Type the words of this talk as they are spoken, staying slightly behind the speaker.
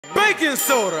baking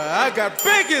soda, I got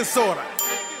baking soda.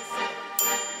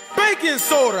 Baking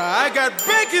soda, I got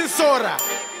baking soda.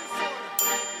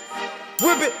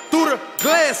 Whip it through the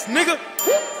glass, nigga.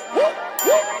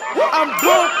 I'm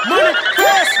blowing money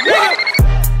fast, nigga.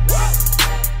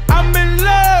 I'm in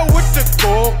love with the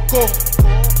Coco.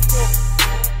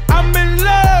 I'm in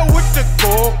love with the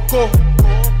Coco.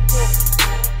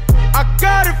 I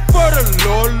got it for the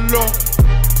Lolo.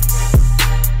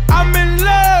 I'm in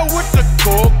love with the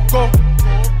Coco.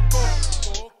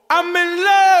 I'm in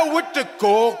love with the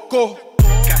Coco.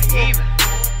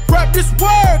 Grab this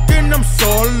work and I'm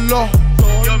solo.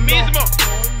 Yo mismo.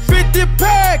 50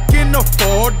 pack in a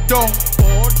photo.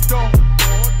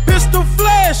 Pistol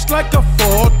flash like a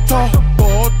photo.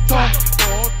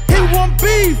 He want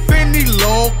beef and he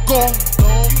loco.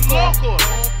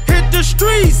 Hit the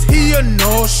streets, he a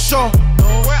no-show.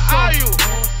 Where are you?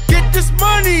 Get this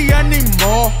money, I need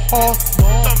more.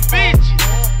 Some bitches.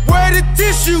 Where the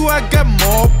tissue, I got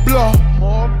more blow.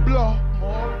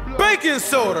 Baking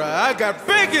soda, I got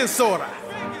baking soda.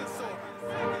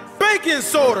 Baking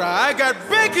soda, I got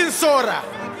baking soda.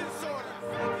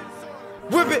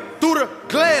 Whip it through the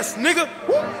glass, nigga.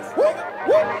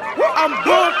 I'm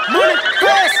blowing money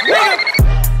fast, nigga.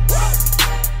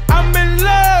 I'm in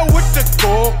love with the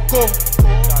Coco.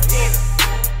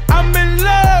 I'm in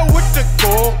love with the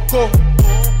Coco.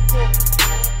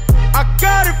 I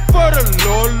got it for the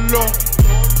Lolo.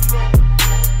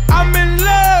 I'm in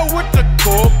love with the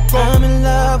Coco. I'm in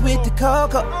love with the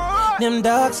Coco. Them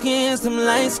dark skins, them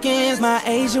light skins, my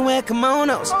Asian wear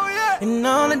kimonos. And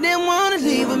all of them wanna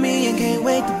leave with me and can't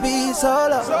wait to be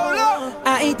solo.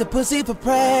 I eat the pussy for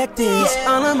practice.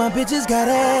 All of my bitches got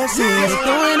asses.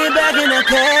 Throwing it back and I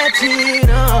catch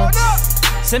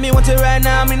it. Send me one to right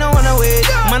now, me no wanna wait.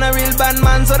 Man a real bad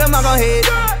man, so them a gon' hate.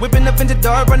 Whipping up in the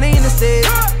door, running in the state.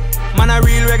 Man a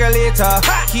real regulator.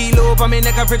 Kilo for me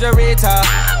neck refrigerator.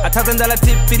 $1,000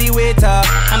 tip for the waiter.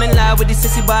 I'm in love with the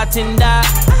sissy bartender.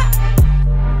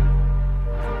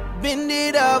 Bend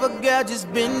it over, girl, just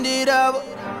bend it over.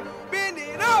 Bend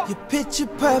it up. Your picture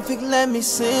perfect, let me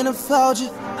centerfold you.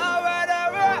 Alright,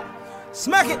 alright.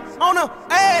 Smack it on the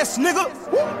ass, nigga.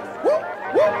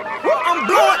 I'm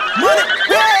blowing money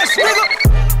fast, nigga.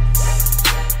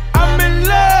 I'm in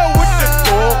love with the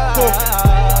Coco.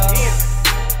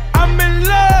 I'm in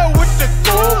love with the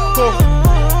Coco.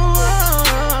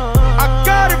 I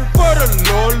got it for the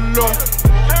Lolo.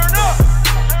 Turn up.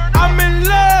 I'm in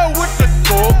love with the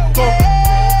Coco.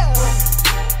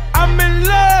 I'm in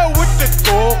love with the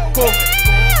Coco.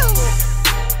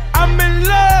 I'm in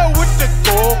love with the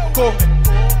Coco.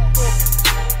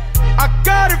 I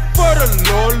got it for the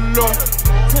Lolo.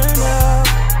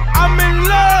 I'm in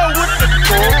love with the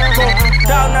Coco.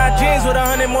 Dog 9 jeans with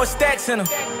 100 more stacks in them.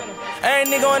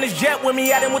 Every nigga on this jet with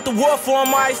me, I done with the war for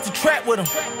him, I used to trap with him.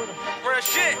 Real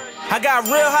shit. I got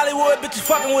real Hollywood bitches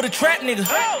fucking with a trap nigga.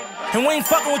 And we ain't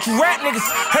fucking with you rap niggas.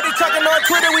 Heard they talking on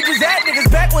Twitter, we just add niggas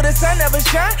back where the sun never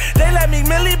shine. They let me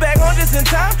Millie back on just in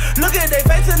time. Look at they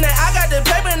faces now, I got the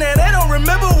paper now. They don't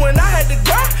remember when I had to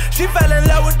grind. She fell in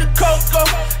love with the Coco.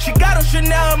 She got on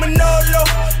Chanel and Manolo.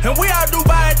 And we all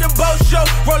Dubai at the boat show.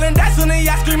 Rolling dice on the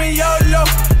yacht screaming YOLO.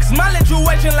 Cause my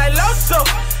situation like Loso.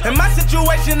 And my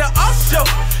situation a Osho.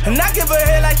 And I give her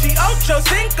head like she Ocho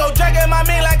Cinco. Dragging my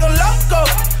meat like a loco.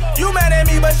 You mad at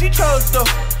me but she chose though.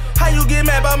 How you get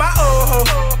mad by my old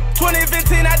hoe?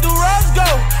 2015 I do Rose Go.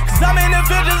 Cause I'm in the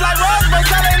field just like Rose, but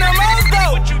selling them Rose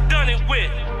Go. What you done it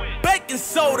with? Baking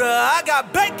soda, I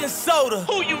got baking soda.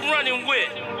 Who you running with?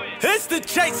 It's the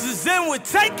Chasers and we're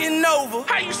taking over.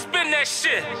 How you spin that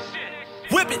shit?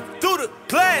 Whip it through the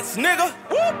glass, nigga.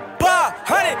 Buy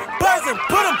 100 bucks and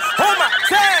put them on my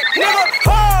tag, nigga.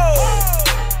 Oh!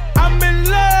 I'm in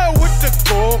love with the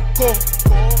Coco.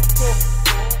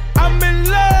 I'm in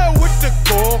love with the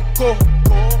Coco.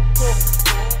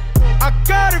 I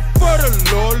got it for the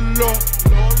Lolo.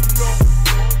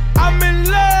 I'm in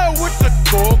love with the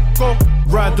Coco.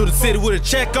 Riding through the city with a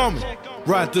check on me.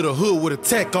 Riding through the hood with a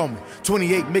tech on me.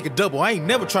 28 make a double. I ain't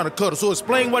never trying to cut her, so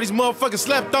explain why these motherfuckers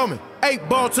slept on me. 8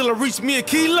 ball till I reach me a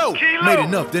kilo. Made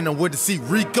enough, then I went to see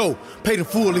Rico. Paid in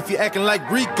full if you acting like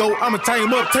Rico. I'ma tie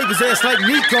him up, tape his ass like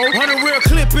Nico. 100 real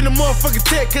clip in the motherfucking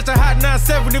tech. Catch a hot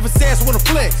 9-7 if his ass wanna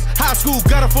flex. High school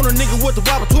got up on a nigga with the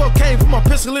wobble. 12 came, put my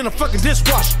pistol in a fucking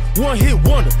dishwasher. One hit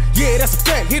wonder, yeah, that's a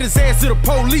fact. Hit his ass to the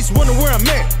police, wonder where I'm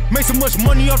at. Made so much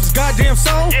money off this goddamn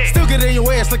song. Still get in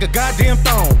your ass like a goddamn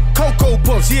thong. Coco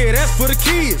Puffs, yeah, that's for the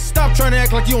kids. Stop trying to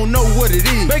act like you don't know what it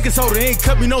is. Baking soda ain't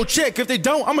cut me no check. If they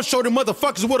don't, I'ma show them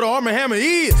motherfuckers what an Arm & Hammer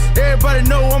is. Everybody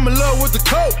know I'm in love with the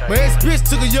coke. My ex-bitch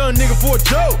took a young nigga for a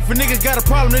joke. If a nigga got a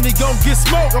problem, then he gon' get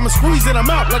smoked. I'ma squeeze and I'm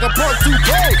out like a part 2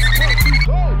 coke.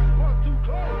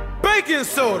 Baking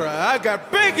soda, I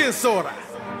got baking soda.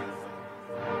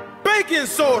 Baking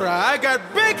soda, I got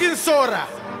baking soda.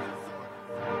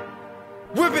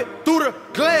 Whip it through the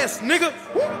glass, nigga.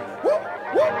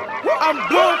 I'm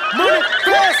blowing money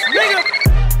fast, nigga.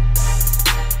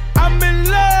 I'm in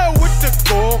love with the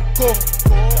Coco.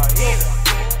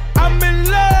 I'm in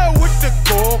love with the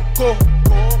Coco.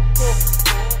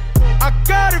 I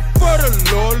got it for the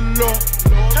Lolo.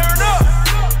 Turn up.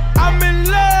 I'm in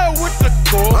love with the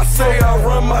Coco. I say I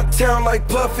run my town like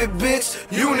Puffy, bitch.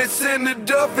 Units in the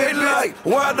Duffy like,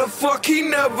 why the fuck he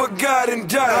never got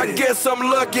indicted? I guess I'm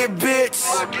lucky, bitch.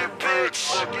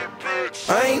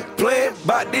 I ain't playing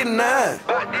by the 9.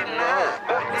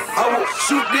 I will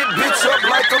shoot this bitch up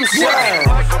like I'm Shine.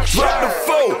 Drop the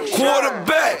 4,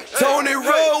 quarterback, Tony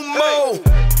Romo.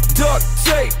 Duct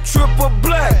tape, triple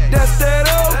black, that's that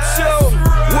old show.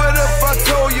 What if I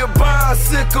told you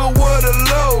bicycle with a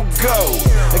logo?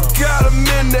 I got him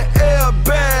in the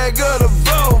airbag of the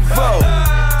Volvo.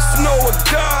 Snow of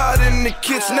God in the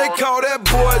kitchen, they call that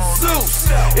boy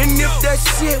Zeus. And if that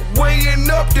shit weighing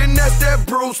up, then that's that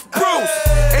Bruce.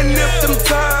 And if them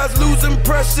tires losing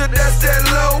pressure, that's that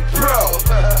low pro.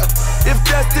 If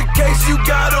that's the case, you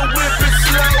gotta whip it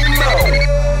slow-mo.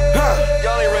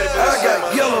 I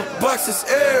got yellow boxes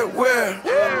everywhere.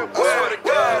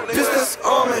 Business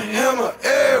Arm & Hammer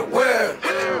everywhere.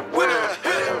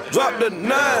 Drop the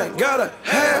 9, gotta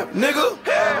have, nigga.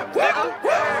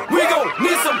 We gon'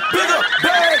 need some bigger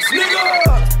bags, nigga.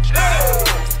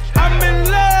 I'm in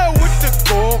love with the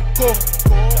Coco.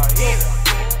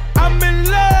 I'm in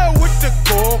love with the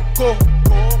Coco.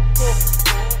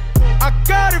 I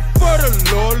got it for the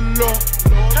Lolo.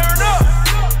 Turn up.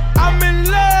 I'm in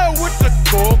love with the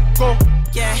Coco.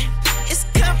 Yeah, it's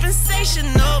compensation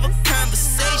over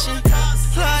conversation.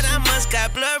 Lord, I must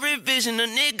got blurry vision. The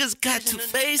niggas got 2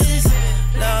 faces.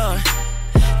 Lord,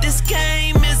 this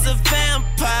game is a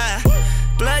vampire.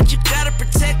 Blood, you gotta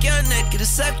protect your neck. It'll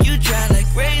suck you dry like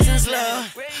raisins, Lord.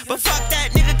 But fuck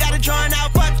that nigga, got it drawn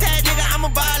out. Fuck that nigga, I'ma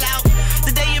ball out.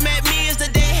 The day you met me is the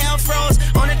day hell froze.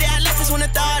 On the day I left is when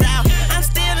it thawed out. I'm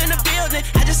still in the building.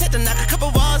 I just had to knock a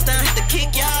couple walls down. Had to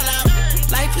kick y'all out.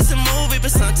 Life is a movie, but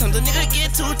sometimes a nigga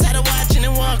get too tired of watching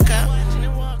and walk out.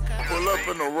 Pull up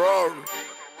in a Rari.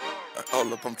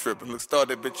 Hold up, I'm tripping. Let's start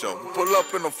that bitch over. Pull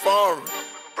up in a foreign.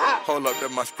 Hold up,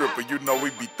 that my stripper. You know we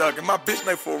be thuggin'. My bitch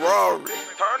named Ferrari.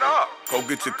 Turn up. Go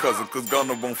get your cousin, cause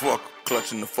Gunna won't fuck.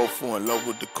 Clutching the 4-4 in love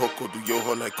with the Coco. Do your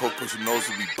hoe like Coco, she knows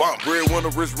we bump. Breadwinner,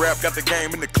 wrist rap, got the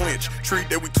game in the clinch. Treat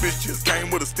that we twist, just came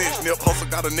with a stench. Nip hustle,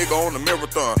 got a nigga on the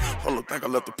marathon. Hold up, think I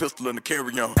left the pistol in the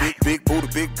carry-on. Big booty,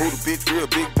 bitch, real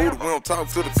big booty. We don't talk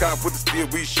to the cop with the steel,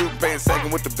 we shooting, paying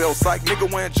second with the belt. Psych,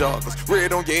 nigga wearing joggers.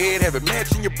 Red on your head, have it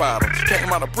matching your bottom.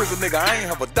 Came out of prison, nigga, I ain't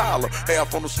have $1.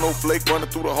 Half on the snowflake, running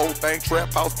through the whole thing.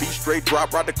 Trap house, beat straight,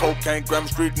 drop right the cocaine. Grab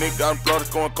street, nigga, I'm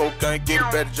blooded, going cocaine. Get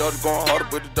it better, Georgia going harder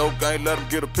with the dope gang. Let him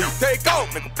get a piece. Take off,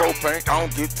 nigga, propane. I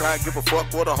don't get tired, give a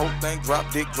fuck what the whole thing.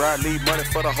 Drop dick, dry, leave money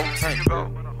for the whole tank.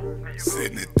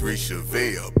 Sitting at 3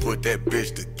 Chevelle, put that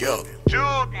bitch together.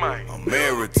 Jug, man. I'm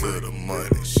married to the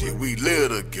money, shit, we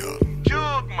live together.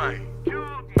 Jug, man.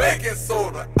 Baking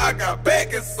soda, I got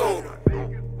baking soda.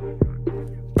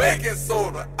 Baking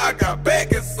soda, I got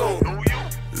baking soda.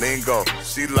 Lingo,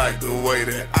 she like the way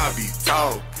that I be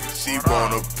talking. She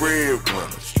want a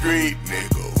breadwinner, street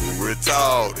nigga who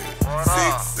retarded.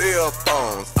 6 cell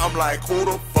phones, I'm like, who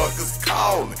the fuck is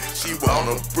calling? She want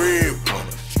a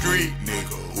breadwinner, street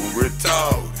nigga who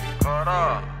retarded.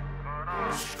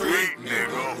 Street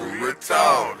nigga who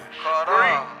retarded.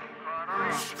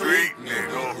 Street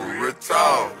nigga who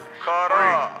retarded.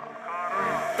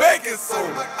 Baking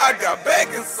soda, I got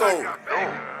baking soda.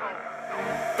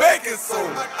 Baking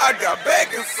soda, I got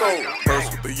baking soda.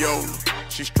 First with the Yola,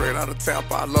 she straight out of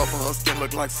Tampa. I love her, her skin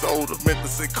look like soda. Meant to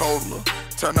say cola.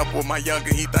 Turn up with my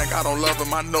younger, he think I don't love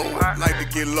him, I know it. Like to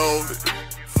get loaded.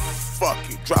 Fuck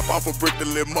it, drop off a brick to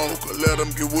Lil Mocha, let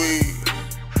him get weed.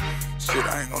 Shit,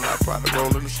 I ain't gonna lie, probably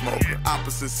rollin' the smoker.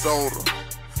 Opposite soda.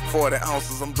 40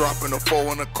 ounces, I'm dropping a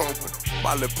 4 in a Coco.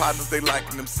 My little partners, they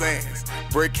liking them sands.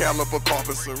 Break caliber,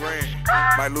 carpet saran.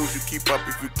 Might lose you, keep up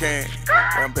if you can.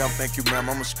 Bam, bam, thank you, ma'am,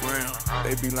 I'm a scram.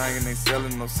 They be lying, they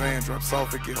selling no sand. Drop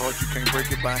soft, it get hard, you can't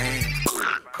break it by hand.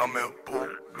 Come here,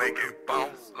 boo, make it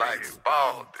bounce like it's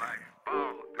ball thing.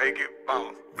 Make it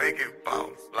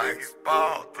bounce like it's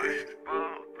ball thing.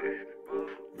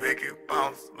 Make it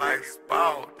bounce like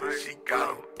Spalding. She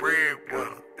got a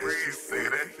breadwinner, and she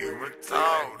said that he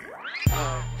retarded.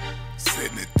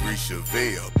 Sitting at 3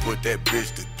 Chevelle, put that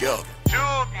bitch together.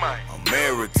 I'm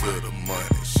married to the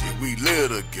money, shit, we live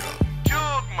together.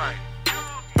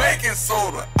 Baking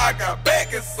soda, I got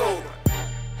baking soda.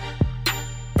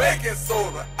 Baking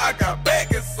soda, I got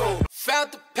baking soda.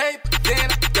 Found the paper,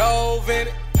 then I dove in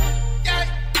it.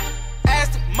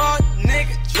 Asked the money,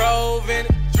 nigga drove in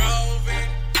it.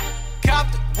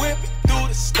 Copped the whip and threw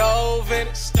the stove in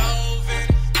it.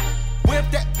 Whip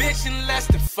that bitch in less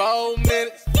than 4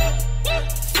 minutes.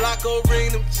 Flocko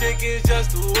ring them chickens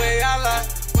just the way I like.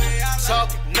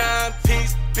 Talking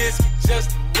 9-piece biscuit just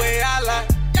the way I like.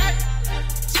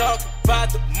 Talk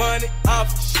about the money, I'm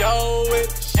for sure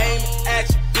with it. Aiming at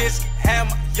your biscuit, have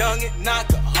my youngin' knock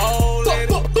a hole in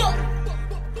it.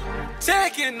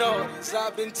 Taking orders,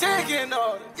 I've been taking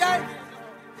orders, yeah.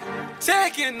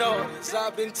 Taking orders,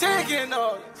 I've been taking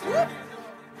orders.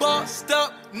 Bossed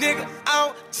up, nigga, I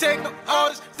don't take no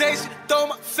orders. They should throw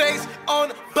my face on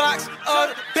the box of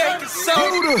the baking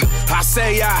soda.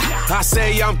 I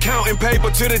say I'm counting paper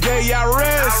to the day I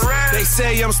rest. They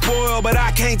say I'm spoiled, but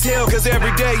I can't tell, cause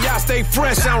every day I stay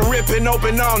fresh. I'm ripping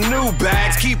open all new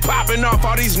bags, keep popping off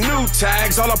all these new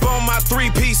tags. All up on my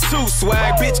 3-piece suit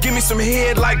swag. Bitch, give me some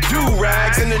head like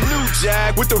do-rags in the new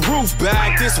Jag with the roof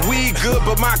back. This weed good,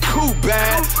 but my coupe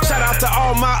bad. Shout out to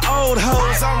all my old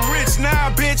hoes. I'm rich now,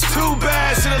 bitch, too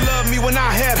bad. Should've loved me when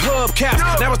I had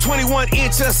hubcaps. That was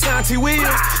 21-inch Asante wheels.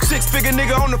 6-figure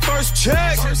nigga on the first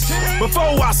check.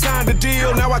 Before I signed the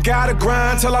deal, now I gotta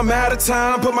grind till I'm out of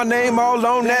time. Put my name all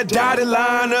on that dotted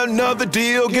line. Another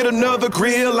deal, get another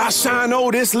grill. I shine,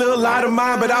 oh, this little light of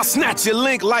mine, but I'll snatch your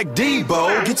link like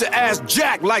Debo. Get your ass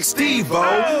jacked like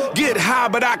Steve-O. Get high,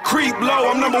 but I creep low.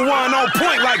 I'm number 1 on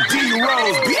point like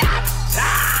D-Rose.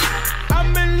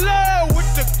 I'm in love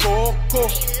with the Coco.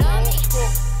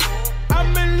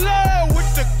 I'm in love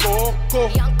with the Coco.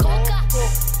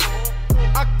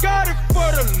 I got it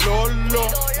for the Lolo.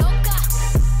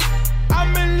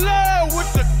 I'm in love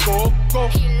with the Coco.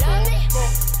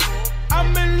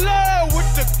 I'm in love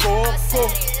with the Coco.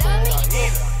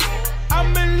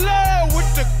 I'm in love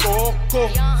with the Coco.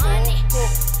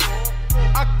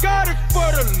 I got it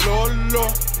for the Lolo.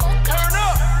 Turn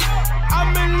up.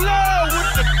 I'm in love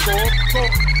with the Coco.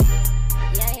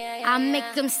 I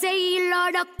make them say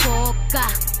Lord of Coca.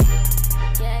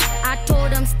 I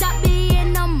told them stop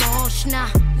being emotional.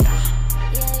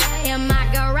 In my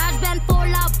garage band full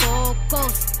of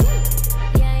vocals.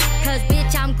 Cause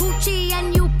bitch I'm Gucci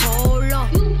and you Polo.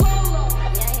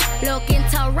 Look in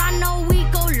Toronto we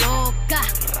go loca.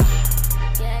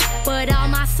 But all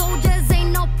my soldiers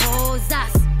ain't no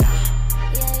posers.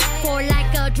 For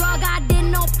like a drug I did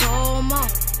no promo.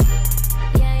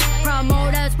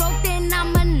 Promoters broke then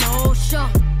I'm a no-show.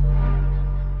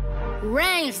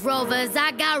 Range Rovers,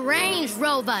 I got Range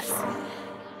Rovers.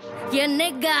 Your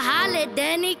nigga hollered,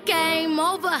 then he came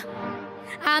over.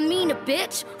 I mean a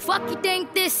bitch, fuck you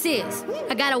think this is?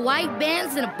 I got a white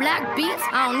Benz and a black Beats.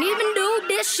 I don't even do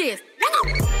this shit.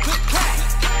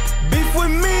 Beef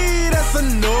with me, that's a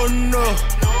no-no.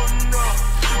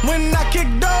 When I kick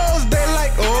doors, they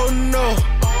like, oh no.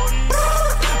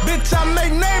 Bitch, I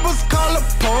make neighbors call a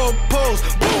po-pos.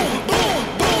 Boom, boom,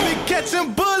 boom. Be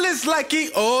catching bullets like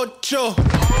he Ocho.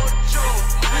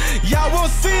 Y'all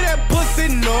won't see that pussy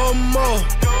no more.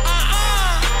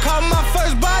 Caught my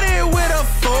first body with a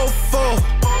fofo.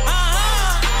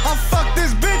 I fucked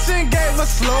this bitch and gave her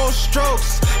slow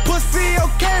strokes. Pussy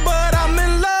okay, but I'm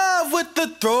in love with the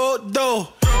throat though.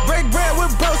 Break bread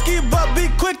with broski, but be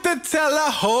quick to tell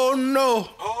a hoe no.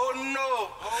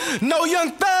 No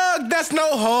young thug, that's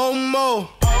no homo.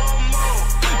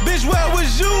 Bitch, where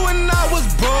was you when I was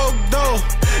broke though?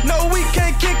 No, we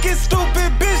can't kick it,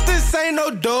 stupid bitch, this ain't no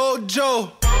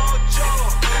dojo.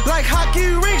 Like hockey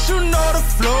rinks, you know the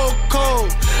flow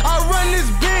code. I run this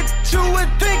bitch, you would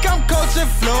think I'm coaching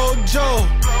Flojo.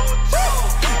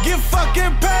 Get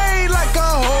fucking paid like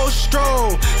a whole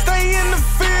stroll. Stay in the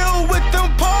field with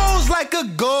them poles like a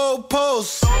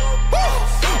goalpost.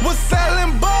 Was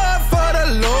selling bud for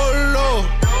the Lolo.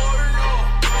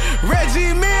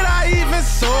 Reggie Mid, I even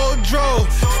sold Dro.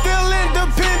 Still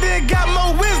independent, got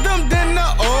more wisdom than the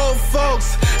old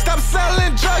folks. Stop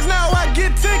selling drugs, now I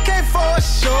get 10K for a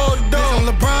show though. I'm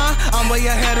LeBron, I'm way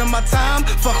ahead of my time.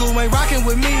 Fuck who ain't rockin'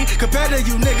 with me. Compared to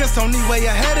you niggas, only way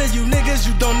ahead of you niggas.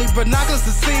 You don't need binoculars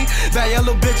to see. That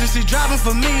yellow bitch and she driving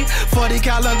for me. 40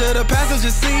 cal under the passenger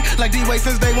seat. Like D-Way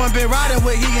since day one been riding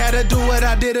with. He had to do what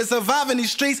I did to survive in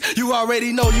these streets. You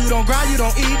already know you don't grind, you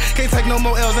don't eat. Can't take no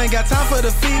more L's, ain't got time for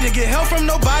the fee. To get help from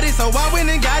nobody, so I went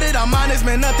and got it. I'm honest,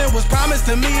 man, nothing was promised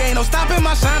to me. Ain't no stopping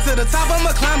my shine to the top.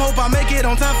 I'ma climb, hope I make it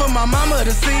on time for my mama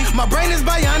to see. My brain is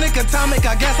bionic, atomic,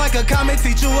 I guess like a comic.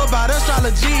 Teach you about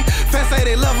astrology. Fans say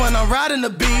they love when I'm riding the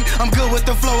beat. I'm good with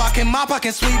the flow, I can mop, I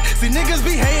can sweep. See niggas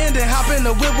be hating, then hop in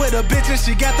the whip with a bitch and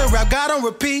she got the rap God on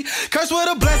repeat. Curse with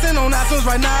a blessing on iTunes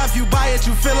right now. If you buy it,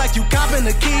 you feel like you copping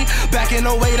the key. Back in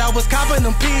 08, I was copping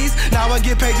them P's. Now I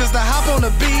get paid just to hop on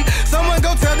the beat. Someone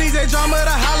go tell DJ Drama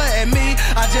to holler at me.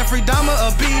 I Jeffrey Dahmer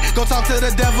a B. Go talk to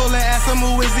the devil and ask him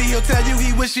who is he. He'll tell you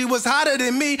he wish he was hotter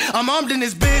than me. I'm armed in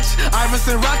this bitch.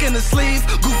 Iverson rocking the sleeve.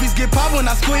 Goofies get popped when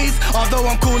I squeeze. Although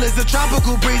I'm cool as a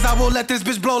tropical breeze, I will let this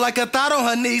bitch blow like a thought on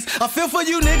her knees. I feel for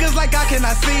you niggas like I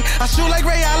cannot see. I shoot like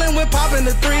Ray Allen when popping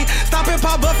the 3. Stop and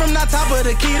pop up from the top of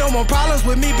the key. Don't want problems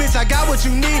with me, bitch. I got what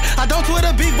you need. I don't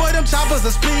Twitter beat, boy. Them choppers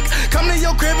will speak. Come to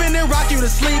your crib and then rock you to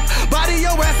sleep. Body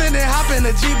your ass and then hop in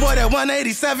the G, boy. That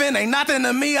 187 ain't nothing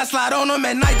to me. I slide on them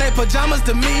at night, they pajamas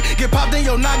to me. Get popped in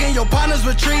your noggin, your partners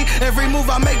retreat. Every move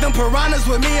I make them piranhas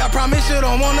with me. I promise you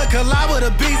don't wanna collide with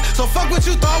a beast. So fuck what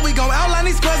you thought. We gon' outline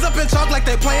these squares up and chalk like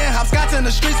they playing hopscotch in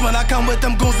the streets. When I come with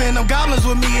them goons and them goblins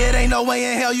with me, it ain't no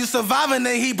way in hell you surviving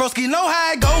the heat. Broski know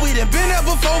how it go. We done been there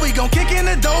before. We gon' kick in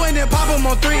the door and then pop them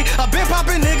on 3. I been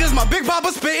popping niggas, my big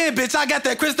papa spittin', bitch. I got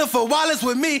that Christopher Wallace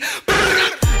with me.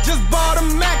 Just bought a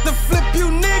Mac to flip you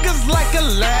niggas like a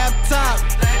laptop.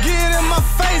 Get in my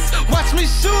face, watch me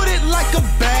shoot it like a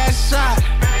bad shot.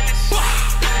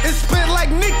 It's spit like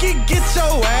Nicki, get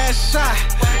your ass shot.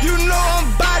 You know I'm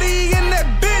bodying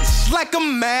that bitch like a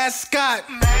mascot.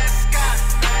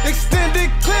 Extended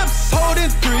clips holding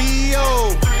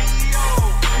 3-0.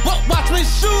 Watch me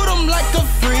shoot him like a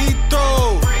free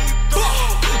throw.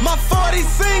 My 40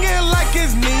 singing like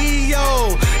it's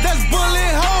Neo. That's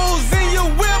bullet holes in your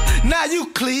whip, now you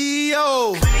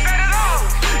Cleo.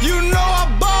 You know I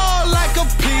ball like a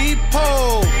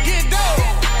peephole. Get dope.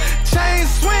 Chain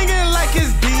swinging like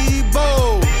it's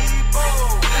Debo.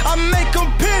 I make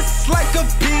them piss like a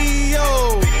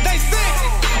P.O. They sick.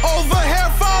 Over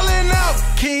hair falling out,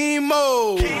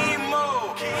 chemo.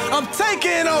 I'm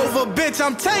taking over, bitch,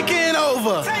 I'm taking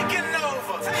over.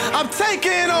 I'm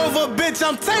taking over, bitch,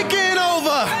 I'm taking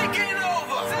over.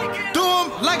 Do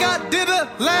them like I did the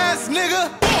last nigga.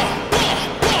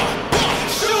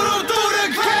 Shoot them through the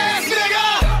grass, nigga.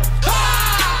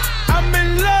 I'm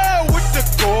in love with the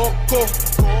Coco.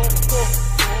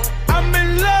 I'm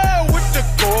in love with the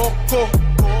Coco.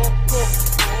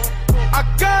 I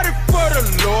got it for the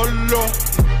Lolo.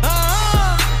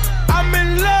 I'm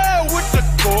in love with the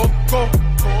Coco.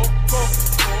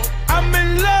 I'm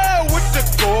in love with the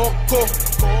Coco.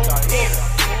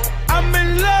 I'm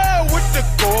in love with the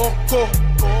Coco.